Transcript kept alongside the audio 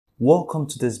Welcome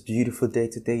to this beautiful day.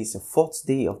 Today is the fourth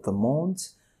day of the month,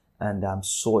 and I'm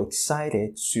so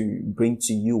excited to bring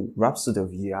to you Rhapsody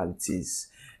of Realities.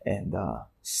 And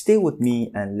stay with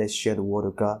me and let's share the Word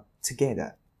of God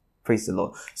together. Praise the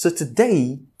Lord. So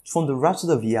today, from the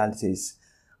Rhapsody of Realities,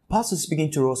 Pastor is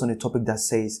speaking to us on a topic that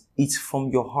says, it's from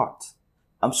your heart.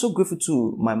 I'm so grateful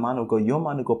to my man of God, your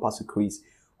man of God, Pastor Chris,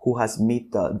 who has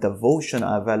made the devotion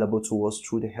available to us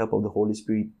through the help of the Holy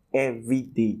Spirit every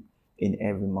day in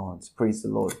every month. Praise the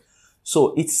Lord.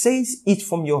 So it says it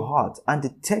from your heart, and the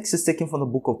text is taken from the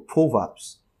book of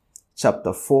Proverbs,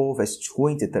 chapter 4, verse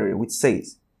 23, which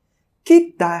says,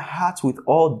 keep thy heart with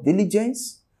all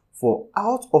diligence, for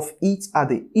out of it are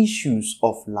the issues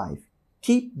of life.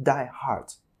 Keep thy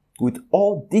heart with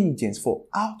all diligence, for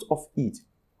out of it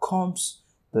comes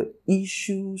the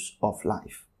issues of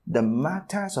life, the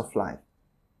matters of life.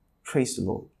 Praise the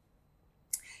Lord.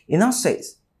 It now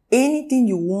says, anything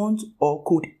you want or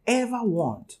could ever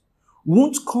want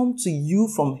won't come to you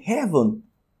from heaven.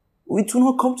 It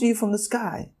will not come to you from the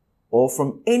sky or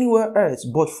from anywhere else,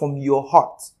 but from your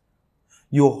heart.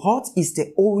 Your heart is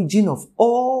the origin of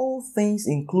all things,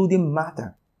 including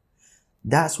matter.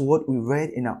 That's what we read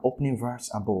in our opening verse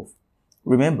above.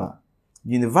 Remember,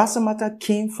 universal matter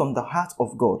came from the heart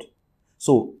of God.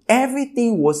 So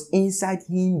everything was inside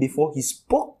Him before He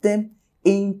spoke them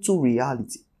into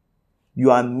reality. You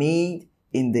are made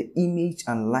in the image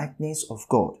and likeness of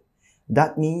God.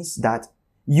 That means that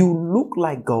you look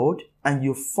like God and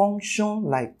you function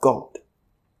like God.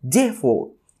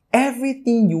 Therefore,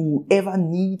 everything you will ever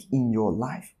need in your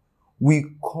life will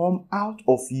come out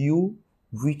of you,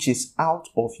 which is out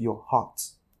of your heart.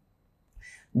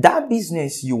 That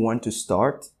business you want to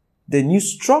start, the new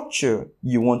structure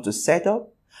you want to set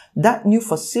up, that new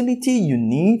facility you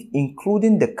need,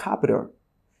 including the capital,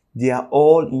 they are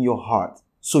all in your heart.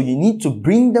 So you need to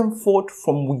bring them forth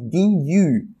from within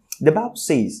you. The Bible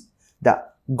says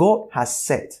that God has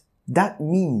said. That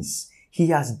means He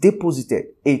has deposited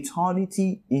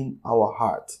eternity in our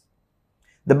heart.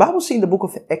 The Bible says in the book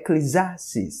of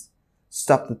Ecclesiastes,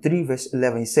 chapter 3, verse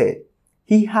 11, it said,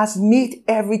 He has made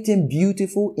everything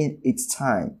beautiful in its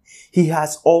time. He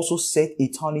has also set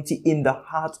eternity in the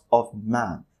heart of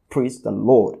man. Praise the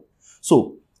Lord.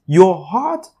 So your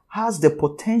heart has the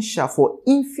potential for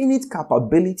infinite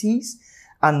capabilities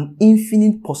and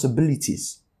infinite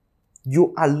possibilities.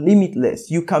 You are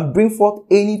limitless. You can bring forth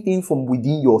anything from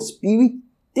within your spirit.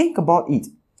 Think about it.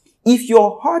 If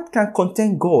your heart can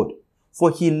contain God, for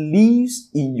He lives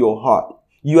in your heart,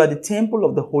 you are the temple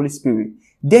of the Holy Spirit,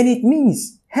 then it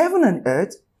means heaven and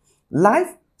earth,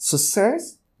 life,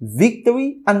 success,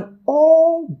 victory, and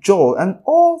all joy and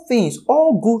all things,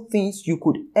 all good things you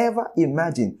could ever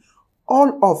imagine,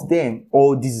 all of them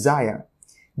or desire,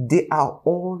 they are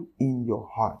all in your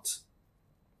heart.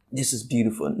 This is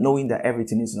beautiful, knowing that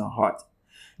everything is in our heart.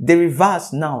 The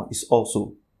reverse now is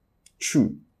also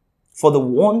true. For the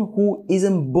one who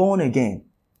isn't born again,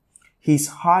 his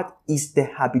heart is the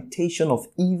habitation of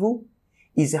evil,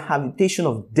 is the habitation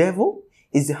of devil,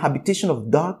 is the habitation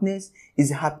of darkness,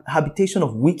 is the habitation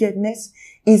of wickedness,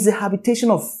 is the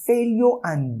habitation of failure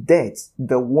and death,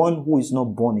 the one who is not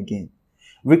born again.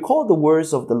 Recall the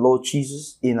words of the Lord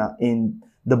Jesus in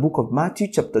the book of Matthew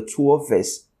chapter 12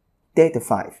 verse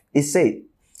 35. It said,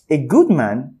 a good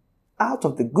man out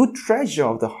of the good treasure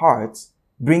of the heart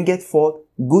bringeth forth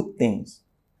good things,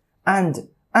 and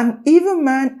an evil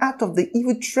man out of the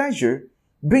evil treasure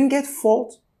bringeth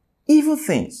forth evil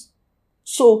things.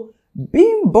 So,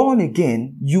 being born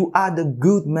again, you are the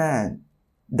good man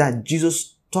that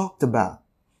Jesus talked about.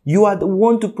 You are the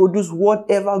one to produce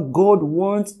whatever God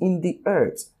wants in the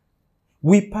earth.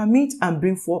 We permit and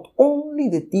bring forth only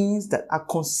the things that are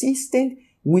consistent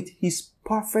with His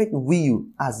perfect will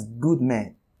as good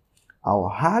men. Our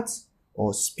hearts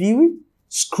or spirit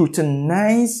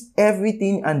scrutinize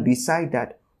everything and decide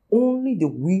that only the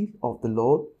will of the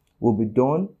Lord will be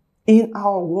done in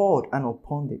our world and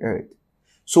upon the earth.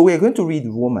 So we are going to read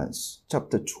Romans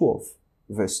chapter 12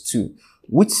 verse 2,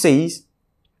 which says,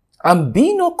 and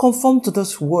be not conformed to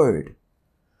this world,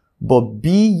 but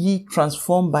be ye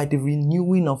transformed by the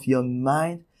renewing of your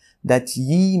mind, that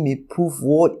ye may prove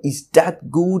what is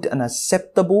that good and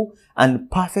acceptable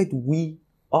and perfect will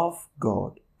of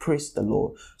God. Praise the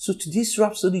Lord. So today's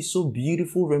rhapsody is so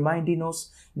beautiful, reminding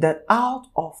us that out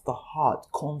of the heart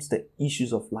comes the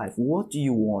issues of life. What do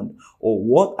you want? Or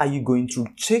what are you going through?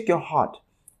 Check your heart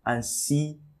and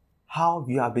see how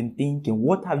you have been thinking.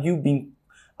 What have you been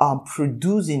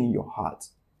producing in your heart?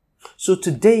 So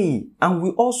today, and we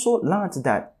also learned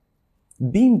that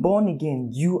Being born again,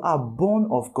 you are born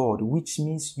of God, which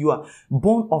means you are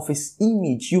born of His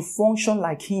image. You function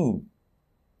like Him.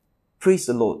 Praise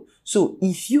the Lord. So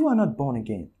if you are not born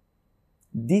again,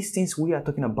 these things we are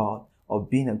talking about of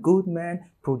being a good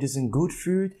man, producing good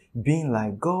fruit, being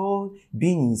like God,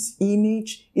 being in His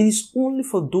image, it is only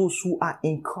for those who are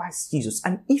in Christ Jesus.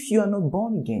 And if you are not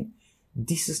born again,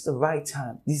 this is the right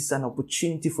time. This is an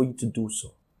opportunity for you to do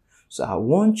so. So I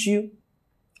want you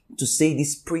to say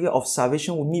this prayer of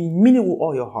salvation with me, mean it with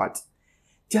all your heart.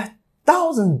 There are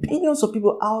thousands, billions of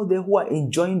people out there who are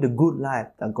enjoying the good life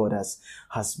that God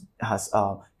has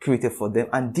created for them.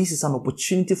 And this is an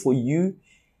opportunity for you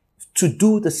to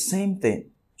do the same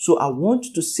thing. So I want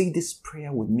you to say this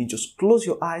prayer with me. Just close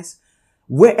your eyes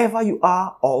wherever you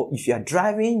are, or if you are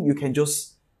driving, you can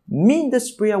just mean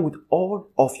this prayer with all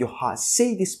of your heart.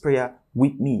 Say this prayer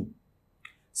with me.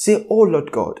 Say, "Oh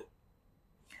Lord God,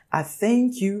 I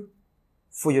thank you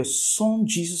for your Son,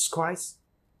 Jesus Christ.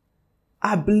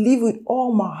 I believe with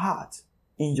all my heart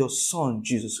in your Son,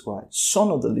 Jesus Christ, Son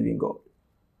of the living God.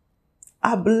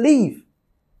 I believe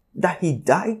that He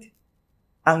died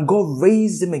and God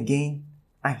raised Him again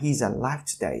and He's alive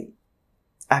today.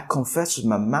 I confess with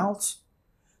my mouth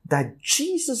that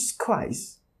Jesus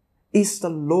Christ is the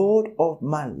Lord of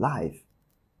my life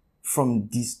from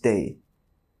this day.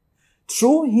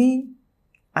 Through Him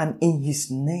and in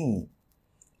His name,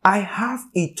 I have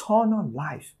eternal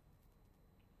life.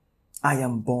 I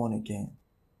am born again.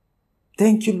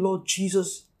 Thank you, Lord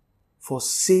Jesus, for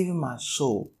saving my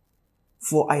soul,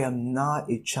 for I am now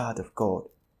a child of God."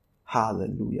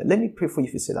 Hallelujah. Let me pray for you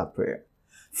if you say that prayer.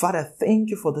 Father, thank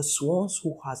you for the ones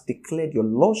who has declared your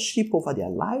lordship over their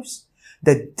lives.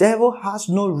 The devil has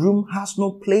no room, has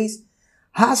no place,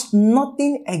 has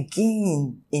nothing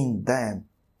again in them.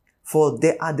 For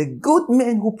they are the good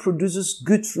men who produces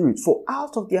good fruit. For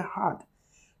out of their heart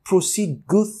proceed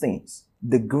good things.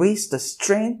 The grace, the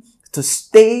strength to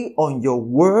stay on your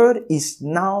word is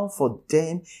now for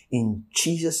them in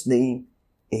Jesus' name.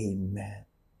 Amen.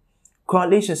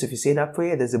 Congratulations if you say that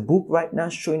prayer. There's a book right now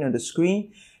showing on the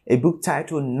screen, a book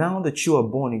titled "Now That You Are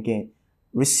Born Again."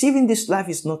 Receiving this life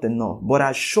is not enough, but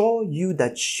I assure you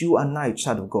that you are now a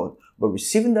child of God. But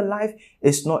receiving the life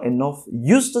is not enough.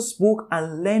 Use this book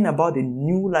and learn about the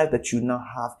new life that you now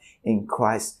have in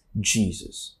Christ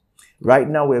Jesus. Right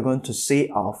now, we're going to say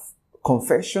our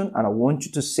confession, and I want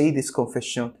you to say this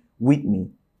confession with me.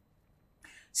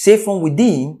 Say, "From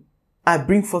within, I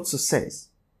bring forth success,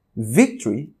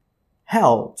 victory,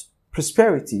 health,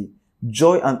 prosperity,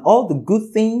 joy, and all the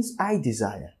good things I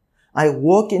desire. I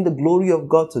walk in the glory of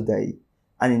God today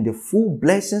and in the full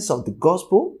blessings of the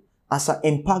gospel as I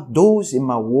impact those in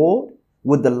my world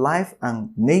with the life and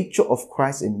nature of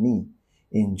Christ in me.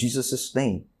 In Jesus'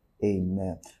 name,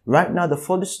 amen." Right now, the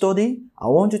further study, I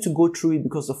want you to go through it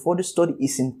because the further study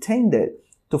is intended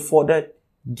to further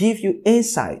give you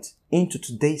insight into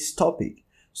today's topic.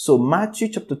 So Matthew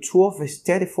chapter 12 verse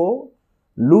 34,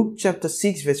 Luke chapter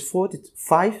 6 verse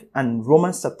 45, and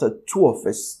Romans chapter 12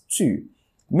 verse 2.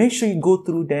 Make sure you go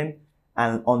through them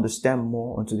and understand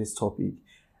more onto this topic.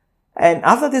 And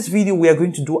after this video, we are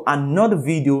going to do another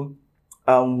video,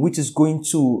 which is going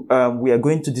to, we are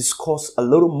going to discuss a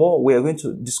little more. We are going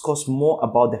to discuss more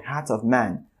about the heart of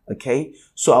man. Okay.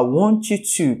 So I want you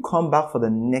to come back for the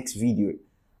next video,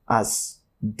 as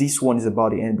this one is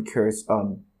about the end, because,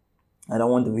 I don't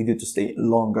want the video to stay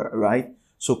longer, right?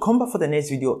 So come back for the next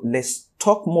video. Let's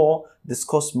talk more,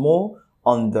 discuss more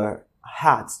on the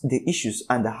heart, the issues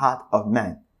and the heart of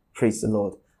man. Praise the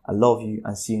Lord. I love you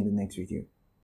and see you in the next video.